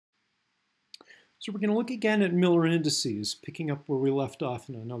So we're going to look again at Miller indices, picking up where we left off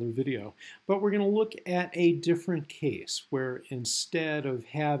in another video. But we're going to look at a different case where instead of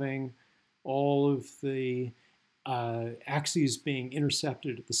having all of the axes being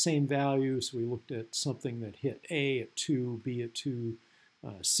intercepted at the same value, so we looked at something that hit A at 2, B at 2,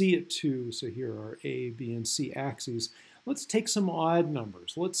 C at 2, so here are A, B, and C axes. Let's take some odd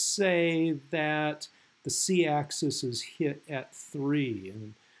numbers. Let's say that the C axis is hit at 3,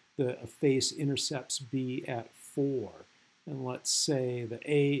 and the face intercepts B at 4. And let's say the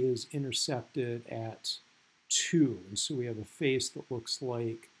A is intercepted at 2. And so we have a face that looks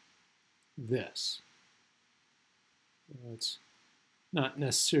like this. It's not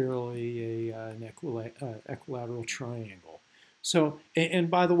necessarily an equilateral triangle. So,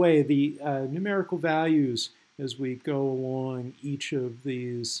 and by the way, the numerical values as we go along each of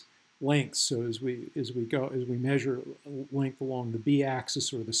these lengths, so as we measure length along the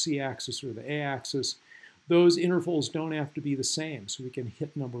B-axis or the C-axis or the A-axis, those intervals don't have to be the same. So we can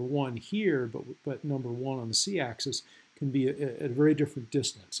hit number 1 here, but number 1 on the C-axis can be at a very different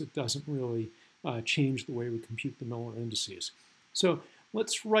distance. It doesn't really change the way we compute the Miller indices. So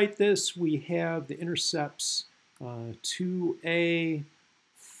let's write this. We have the intercepts 2A,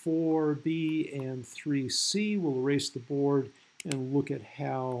 4B, and 3C. We'll erase the board and look at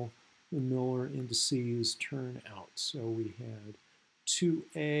how the Miller indices turn out. So we had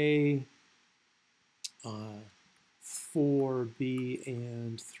 2A, 4B,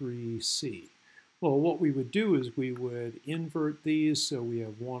 and 3C. Well, what we would do is we would invert these. So we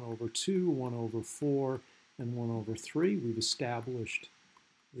have 1 over 2, 1 over 4, and 1 over 3. We've established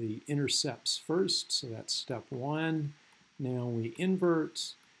the intercepts first, so that's step 1. Now we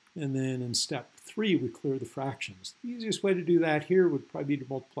invert. And then in step 3, we clear the fractions. The easiest way to do that here would probably be to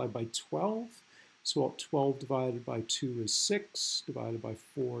multiply by 12. So 12 divided by 2 is 6, divided by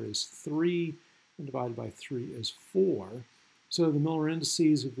 4 is 3, and divided by 3 is 4. So the Miller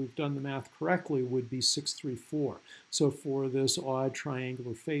indices, if we've done the math correctly, would be 6, 3, 4. So for this odd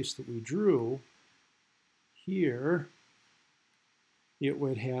triangular face that we drew here, it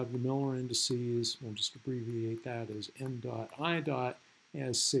would have the Miller indices, we'll just abbreviate that as M dot I dot,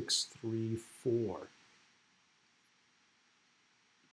 as 6, 3, 4.